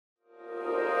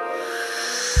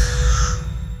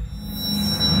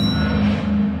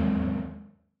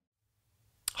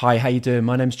Hi, how you doing?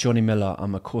 My name's Jonny Miller.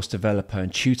 I'm a course developer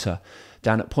and tutor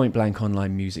down at Point Blank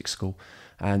Online Music School.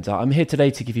 And I'm here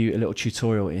today to give you a little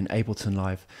tutorial in Ableton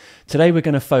Live. Today we're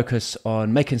going to focus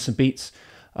on making some beats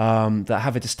that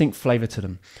have a distinct flavor to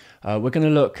them. We're going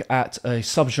to look at a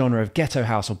subgenre of ghetto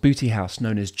house or booty house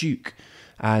known as Juke.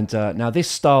 And now this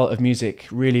style of music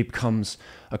really becomes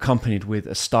accompanied with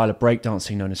a style of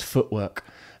breakdancing known as footwork,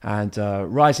 and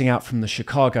rising out from the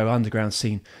Chicago underground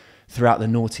scene throughout the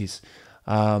noughties.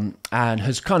 And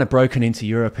has kind of broken into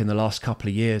Europe in the last couple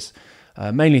of years,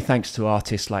 mainly thanks to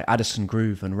artists like Addison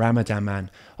Groove and Ramadan Man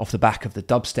off the back of the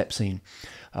dubstep scene.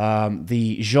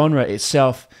 The genre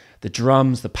itself, the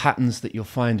drums, the patterns that you'll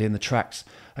find in the tracks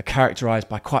are characterized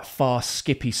by quite fast,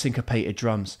 skippy, syncopated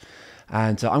drums.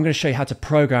 And I'm going to show you how to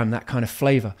program that kind of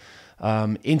flavor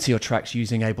into your tracks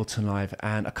using Ableton Live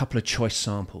and a couple of choice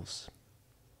samples.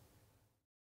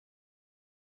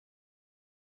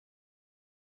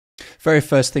 Very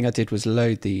first thing I did was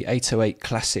load the 808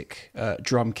 Classic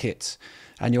drum kit,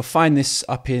 and you'll find this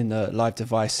up in Live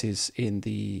Devices in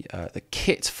the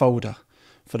kit folder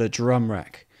for the drum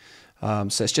rack.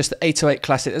 So it's just the 808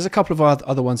 Classic. There's a couple of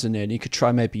other ones in there, and you could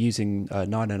try maybe using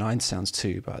 909 sounds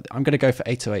too, but I'm going to go for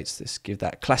 808s. This give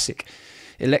that classic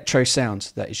electro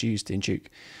sound that is used in Juke.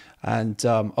 And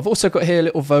I've also got here a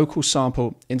little vocal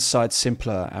sample inside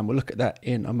Simpler, and we'll look at that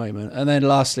in a moment. And then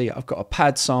lastly, I've got a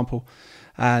pad sample,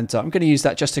 and I'm going to use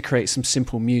that just to create some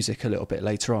simple music a little bit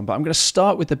later on. But I'm going to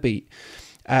start with the beat.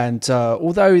 And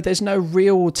although there's no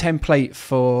real template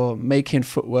for making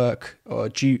footwork or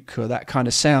Juke or that kind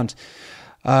of sound,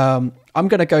 I'm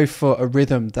going to go for a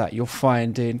rhythm that you'll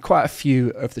find in quite a few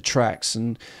of the tracks.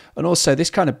 And also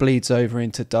this kind of bleeds over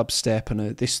into dubstep,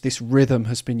 and this rhythm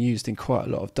has been used in quite a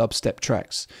lot of dubstep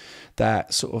tracks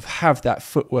that sort of have that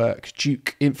footwork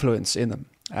Juke influence in them.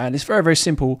 And it's very, very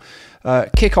simple.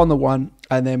 Kick on the one,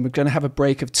 and then we're going to have a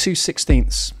break of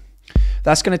 2/16.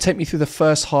 That's going to take me through the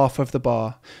first half of the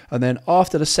bar. And then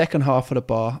after the second half of the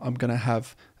bar, I'm going to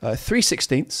have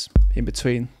 3/16 in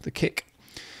between the kick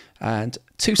and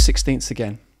 2/16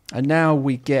 again. And now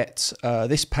we get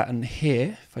this pattern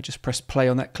here. If I just press play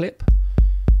on that clip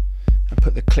and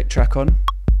put the click track on.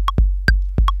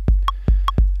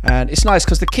 And it's nice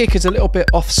because the kick is a little bit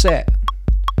offset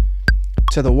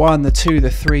to the 1, the 2, the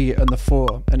 3 and the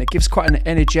 4, and it gives quite an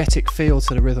energetic feel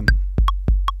to the rhythm.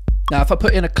 Now if I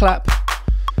put in a clap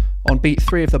on beat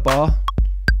 3 of the bar,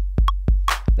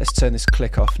 let's turn this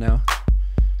click off now,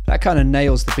 that kind of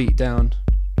nails the beat down.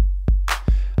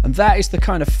 And that is the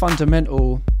kind of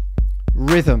fundamental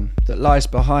rhythm that lies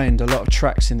behind a lot of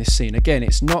tracks in this scene. Again,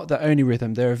 it's not the only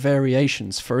rhythm, there are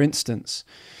variations. For instance,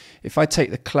 if I take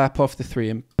the clap off the 3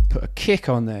 and put a kick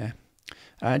on there,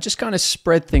 and just kind of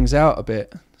spread things out a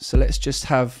bit. So let's just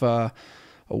have a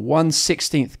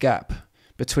 1/16 gap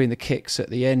between the kicks at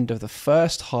the end of the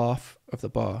first half of the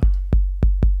bar.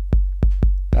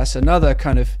 That's another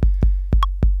kind of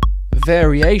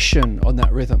variation on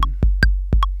that rhythm.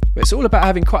 But it's all about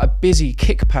having quite a busy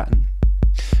kick pattern.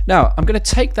 Now I'm going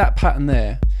to take that pattern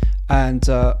there, and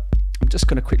I'm just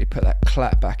going to quickly put that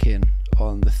clap back in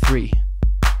on the 3.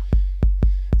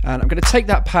 And I'm going to take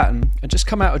that pattern and just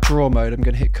come out of draw mode. I'm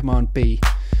going to hit Command B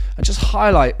and just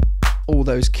highlight all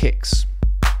those kicks.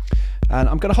 And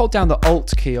I'm going to hold down the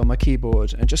Alt key on my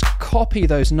keyboard and just copy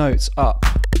those notes up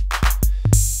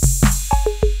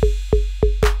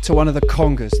to one of the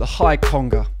congas, the high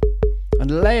conga, and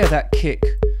layer that kick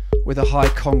with a high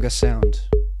conga sound.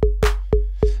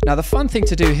 Now the fun thing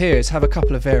to do here is have a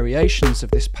couple of variations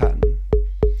of this pattern.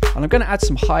 And I'm going to add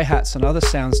some hi-hats and other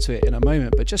sounds to it in a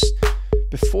moment, but just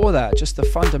before that, just the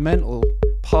fundamental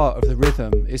part of the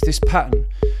rhythm is this pattern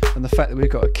and the fact that we've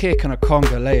got a kick and a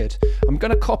conga layered. I'm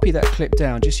going to copy that clip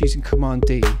down just using Command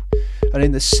D, and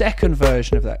in the second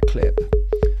version of that clip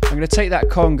I'm going to take that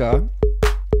conga,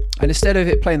 and instead of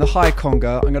it playing the high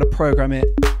conga, I'm going to program it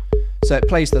so it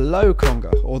plays the low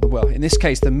conga, or well, in this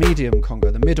case the medium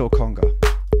conga, the middle conga,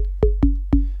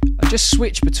 and just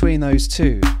switch between those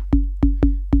two.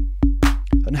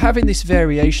 And having this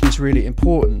variation is really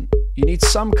important. You need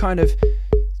some kind of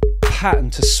pattern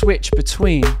to switch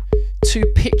between two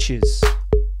pitches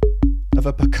of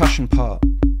a percussion part.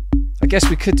 I guess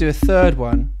we could do a third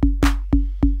one.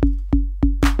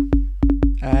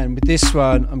 And with this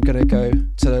one, I'm going to go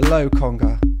to the low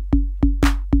conga.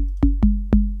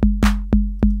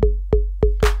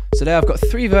 So there I've got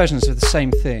 3 versions of the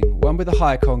same thing. One with a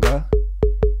high conga,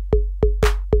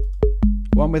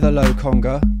 one with a low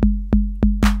conga,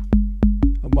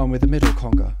 and one with a middle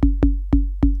conga.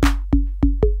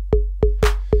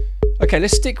 Okay,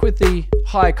 let's stick with the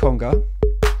high conga,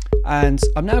 and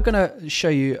I'm now going to show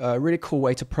you a really cool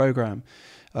way to program.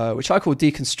 which I call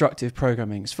deconstructive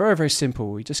programming. It's very, very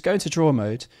simple. We just go into draw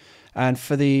mode, and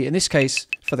in this case,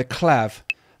 for the clav,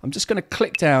 I'm just going to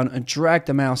click down and drag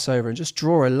the mouse over and just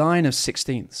draw a line of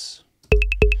 16ths.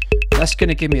 That's going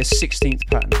to give me a 16th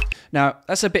pattern. Now,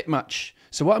 that's a bit much.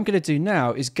 So what I'm going to do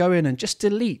now is go in and just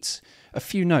delete a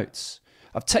few notes.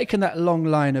 I've taken that long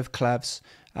line of clavs,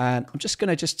 and I'm just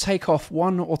going to take off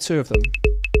one or two of them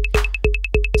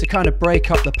to kind of break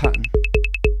up the pattern.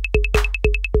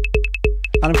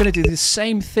 And I'm going to do the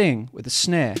same thing with the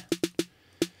snare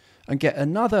and get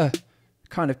another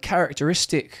kind of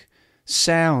characteristic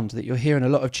sound that you'll hear in a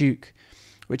lot of Juke,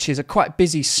 which is a quite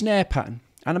busy snare pattern.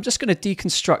 And I'm just going to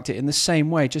deconstruct it in the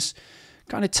same way, just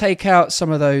kind of take out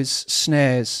some of those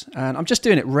snares. And I'm just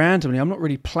doing it randomly. I'm not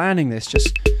really planning this,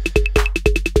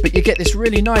 but you get this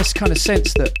really nice kind of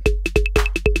sense that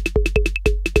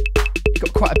you've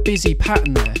got quite a busy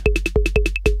pattern there.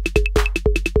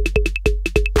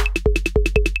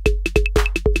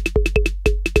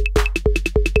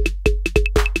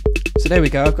 So there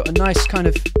we go. I've got a nice kind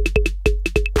of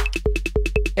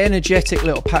energetic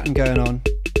little pattern going on.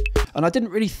 And I didn't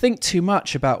really think too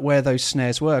much about where those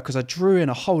snares were, because I drew in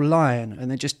a whole line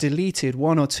and then just deleted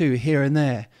one or two here and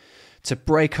there to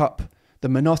break up the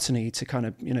monotony, to kind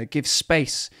of, give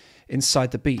space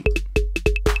inside the beat.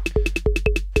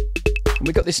 And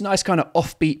we've got this nice kind of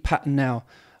offbeat pattern now,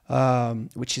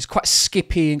 which is quite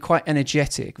skippy and quite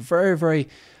energetic, very, very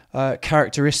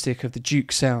characteristic of the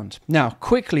Juke sound. Now,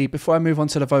 quickly, before I move on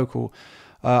to the vocal,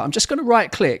 I'm just going to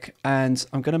right click and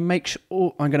I'm going to make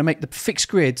the fixed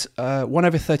grid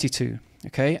 1/32.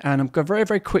 Okay, and I'm very,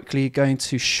 very quickly going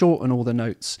to shorten all the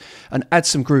notes and add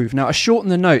some groove. Now, I shorten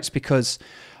the notes because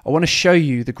I want to show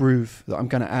you the groove that I'm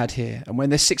going to add here. And when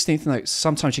there's 16th notes,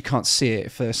 sometimes you can't see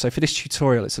it. So for this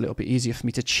tutorial, it's a little bit easier for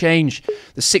me to change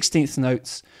the 16th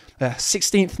notes to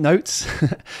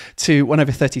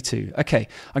 1/32. Okay,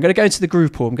 I'm going to go into the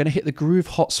groove pool. I'm going to hit the groove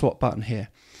hot swap button here.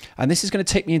 And this is going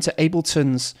to take me into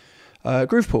Ableton's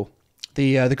groove pool.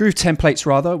 The groove templates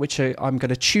rather, which I'm going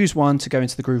to choose one to go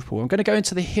into the groove pool. I'm going to go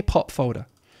into the hip hop folder.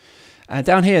 And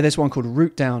down here, there's one called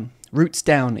Roots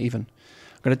Down even.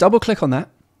 I'm going to double click on that.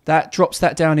 That drops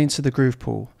that down into the groove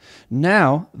pool.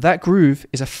 Now that groove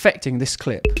is affecting this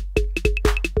clip.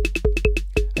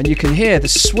 And you can hear the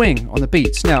swing on the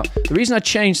beats. Now, the reason I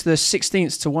changed the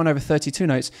 16ths to 1/32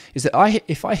 notes is that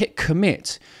if I hit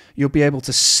commit, you'll be able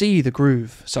to see the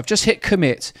groove. So I've just hit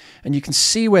commit and you can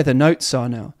see where the notes are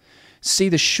now. See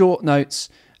the short notes,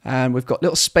 and we've got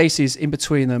little spaces in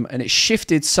between them, and it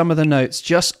shifted some of the notes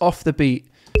just off the beat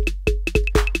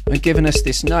and given us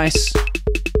this nice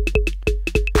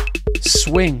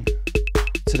swing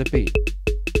to the beat.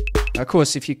 Now, of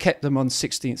course, if you kept them on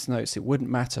 16th notes, it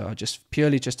wouldn't matter. I just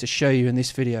purely to show you in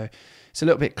this video, it's a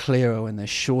little bit clearer when they're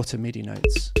shorter MIDI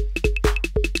notes.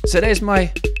 So there's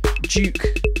my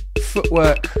Juke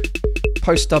footwork,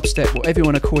 post dubstep, whatever you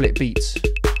want to call it, beats.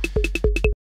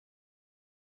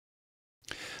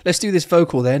 Let's do this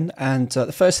vocal then, and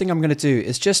the first thing I'm going to do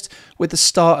is just with the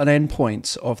start and end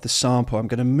points of the sample, I'm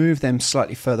going to move them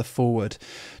slightly further forward,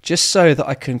 just so that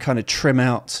I can kind of trim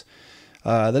out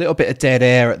the little bit of dead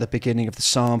air at the beginning of the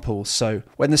sample. So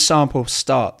when the sample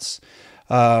starts,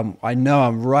 I know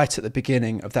I'm right at the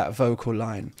beginning of that vocal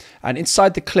line. And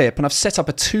inside the clip, and I've set up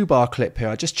a 2-bar clip here,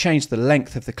 I just changed the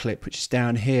length of the clip, which is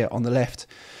down here on the left.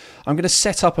 I'm going to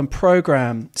set up and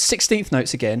program 16th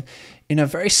notes again in a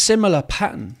very similar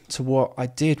pattern to what I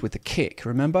did with the kick.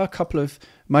 Remember a couple of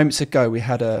moments ago we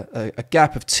had a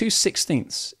gap of 2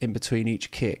 16ths in between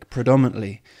each kick,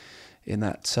 predominantly in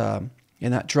that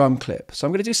drum clip. So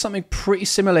I'm going to do something pretty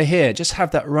similar here, just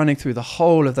have that running through the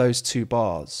whole of those 2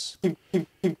 bars.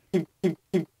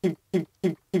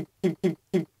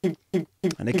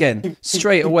 And again,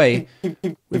 straight away,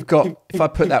 we've got, if I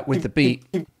put that with the beat,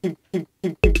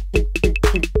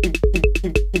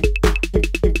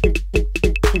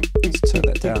 let's turn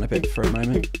that down a bit for a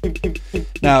moment.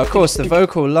 Now, of course, the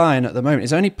vocal line at the moment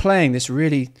is only playing this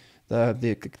really,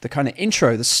 the kind of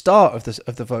intro, the start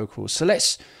of the vocals. So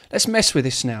let's mess with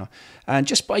this now. And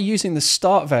just by using the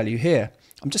start value here,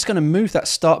 I'm just going to move that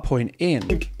start point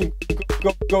in.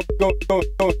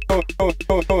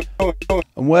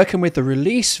 I'm working with the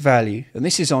release value, and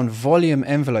this is on volume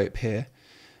envelope here.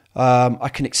 I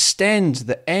can extend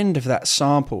the end of that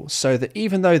sample so that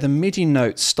even though the MIDI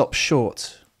note stops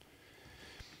short,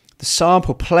 the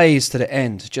sample plays to the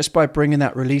end just by bringing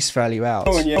that release value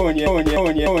out. So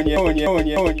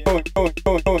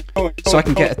I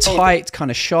can get a tight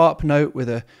kind of sharp note with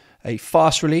a a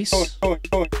fast release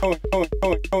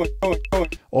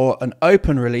or an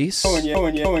open release where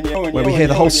we hear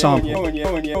the whole sample.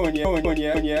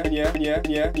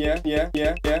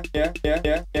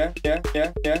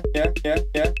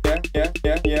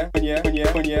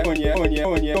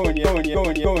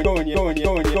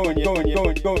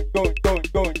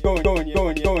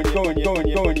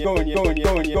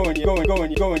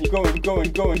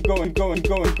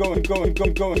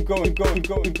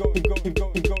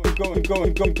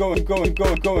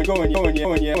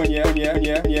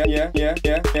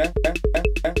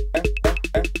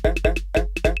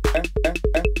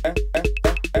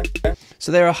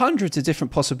 So there are hundreds of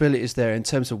different possibilities there in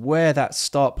terms of where that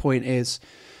start point is,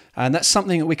 and that's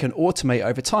something that we can automate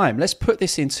over time. Let's put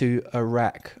this into a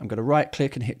rack. I'm going to right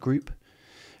click and hit group,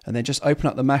 and then just open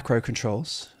up the macro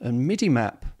controls and MIDI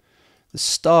map the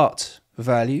start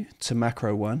value to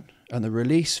macro 1 and the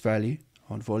release value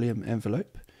on volume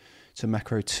envelope to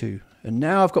macro 2. And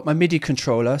now I've got my MIDI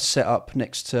controller set up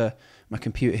next to my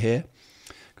computer here.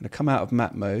 I'm going to come out of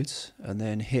map modes and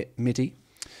then hit MIDI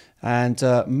and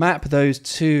map those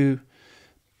two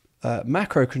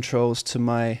macro controls to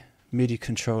my MIDI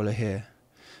controller here.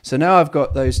 So now I've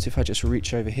got those two. If I just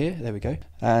reach over here, there we go.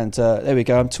 And there we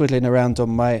go. I'm twiddling around on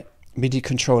my MIDI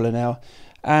controller now.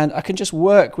 And I can just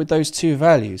work with those two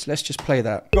values. Let's just play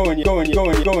that.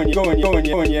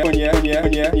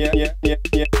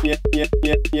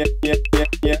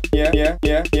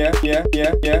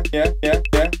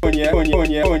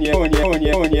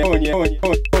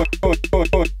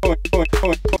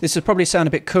 This would probably sound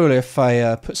a bit cooler if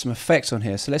I put some effects on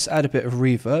here. So let's add a bit of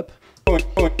reverb.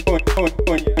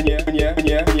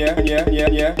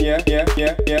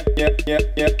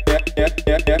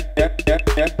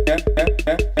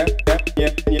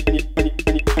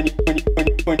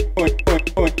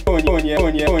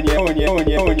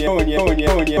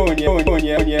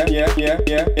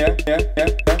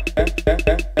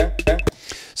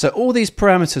 So all these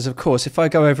parameters, of course, if I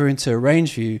go over into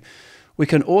arrange view, we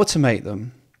can automate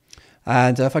them.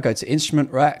 And if I go to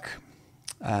instrument rack,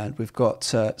 and we've got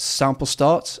sample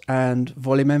start and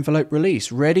volume envelope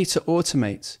release ready to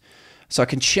automate. So I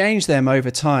can change them over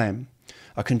time.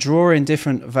 I can draw in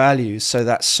different values so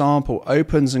that sample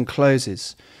opens and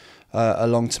closes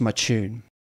along to my tune.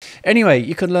 Anyway,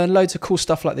 you can learn loads of cool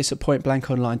stuff like this at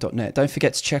pointblankonline.net. Don't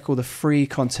forget to check all the free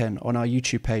content on our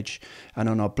YouTube page and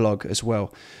on our blog as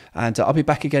well. And I'll be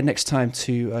back again next time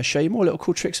to show you more little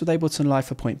cool tricks with Ableton Live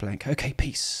for Point Blank. Okay,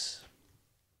 peace.